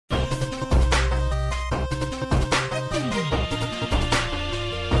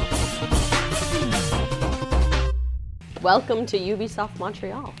Welcome to Ubisoft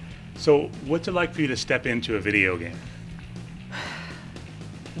Montreal. So what's it like for you to step into a video game?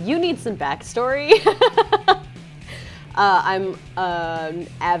 You need some backstory. I'm an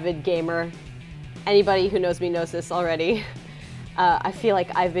avid gamer. Anybody who knows me knows this already. I feel like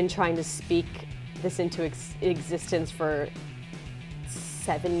I've been trying to speak this into existence for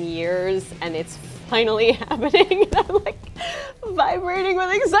 7 years, and it's finally happening. And I'm like vibrating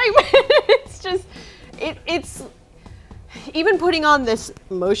with excitement. It's just, it's even putting on this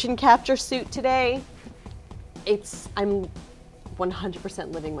motion capture suit today. I'm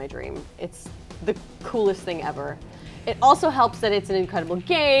 100% living my dream. It's the coolest thing ever. It also helps that it's an incredible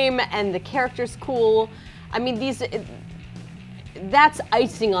game and the character's cool. I mean, that's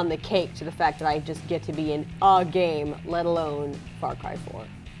icing on the cake to the fact that I just get to be in a game, let alone Far Cry 4.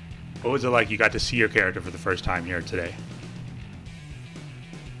 What was it like you got to see your character for the first time here today?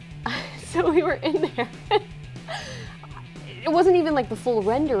 So we were in there. It wasn't even like the full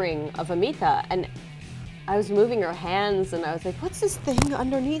rendering of Amita, and I was moving her hands and I was like, what's this thing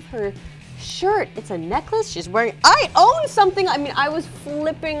underneath her shirt? It's a necklace she's wearing. I own something. I mean, I was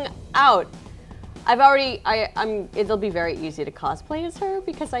flipping out. It'll be very easy to cosplay as her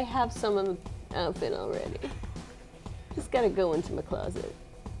because I have some of the outfit already. Just gotta go into my closet.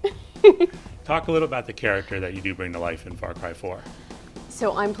 Talk a little about the character that you do bring to life in Far Cry 4.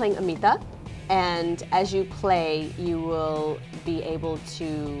 So I'm playing Amita, and as you play, you will be able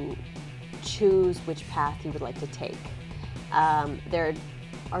to choose which path you would like to take. There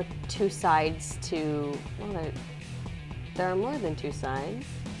are two sides to, well, there are more than two sides,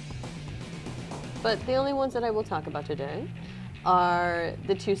 but the only ones that I will talk about today are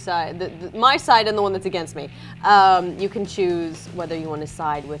the two sides, my side and the one that's against me. You can choose whether you want to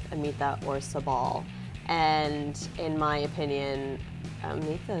side with Amita or Sabal, and in my opinion,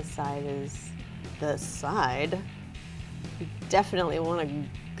 Amita's side is the side. You definitely want to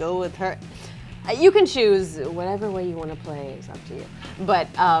go with her. You can choose whatever way you want to play, it's up to you. But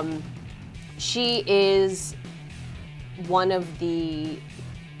she is one of the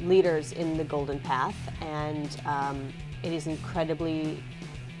leaders in the Golden Path, and it is incredibly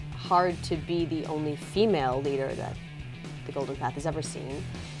hard to be the only female leader that the Golden Path has ever seen.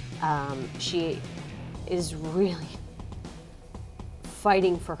 She is really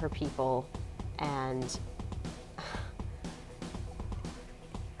fighting for her people, and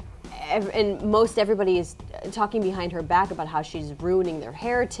most everybody is talking behind her back about how she's ruining their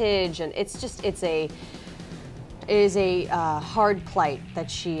heritage, and it is a hard plight that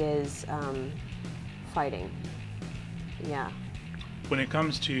she is fighting. Yeah. When it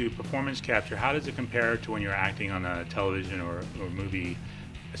comes to performance capture, how does it compare to when you're acting on a television or movie,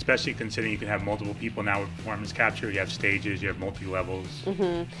 especially considering you can have multiple people now with performance capture? You have stages, you have multi-levels.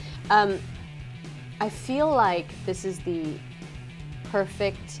 Mm-hmm. I feel like this is the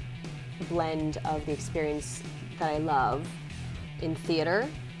perfect blend of the experience that I love in theater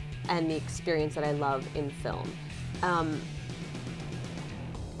and the experience that I love in film.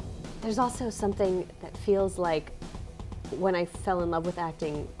 There's also something that feels like when I fell in love with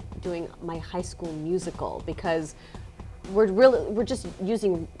acting doing my high school musical, because we're just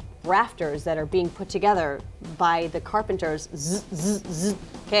using rafters that are being put together by the carpenters. Zzz, zzz, zzz.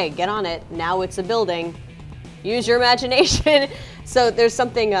 Okay, get on it. Now it's a building. Use your imagination. So there's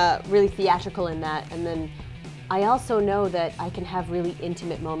something really theatrical in that. And then I also know that I can have really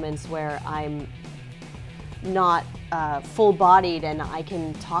intimate moments where I'm not full-bodied, and I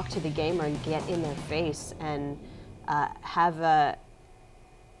can talk to the gamer and get in their face and have a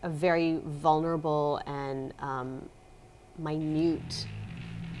very vulnerable and minute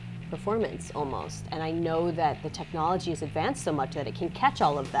performance almost. And I know that the technology has advanced so much that it can catch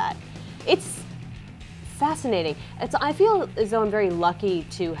all of that. It's fascinating. I feel as though I'm very lucky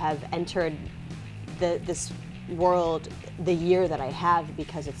to have entered this world the year that I have,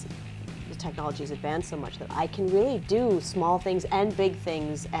 because the technology has advanced so much that I can really do small things and big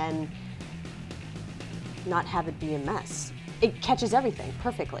things and not have it be a mess. It catches everything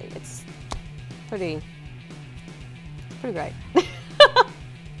perfectly. It's pretty great.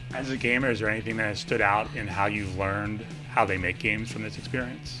 As a gamer, is there anything that has stood out in how you've learned how they make games from this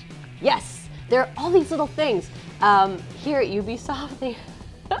experience? Yes, there are all these little things. Here at Ubisoft, they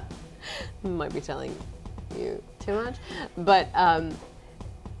might be telling you too much, but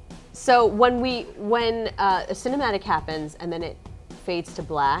so when a cinematic happens and then it fades to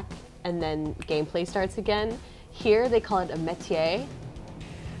black and then gameplay starts again, here they call it a métier,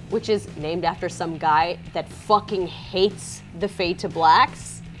 which is named after some guy that fucking hates the fade to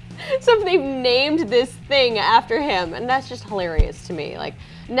blacks. So they've named this thing after him, and that's just hilarious to me. Like,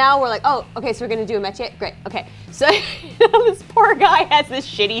 now we're like, oh, okay, so we're gonna do a métier? Great, okay. So this poor guy has this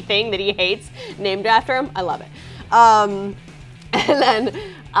shitty thing that he hates named after him. I love it. And then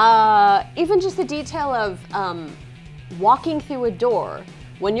even just the detail of walking through a door.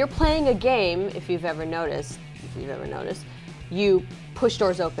 When you're playing a game, if you've ever noticed, you push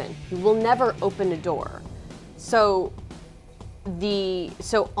doors open. You will never open a door. So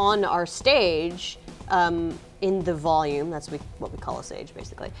on our stage, in the volume, that's what we call a stage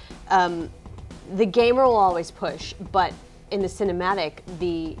basically, the gamer will always push, but in the cinematic,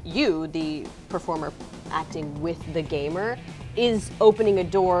 the performer acting with the gamer is opening a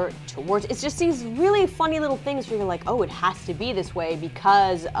door towards. It's just these really funny little things where you're like, oh, it has to be this way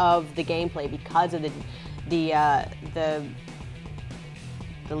because of the gameplay, because of the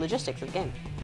logistics of the game.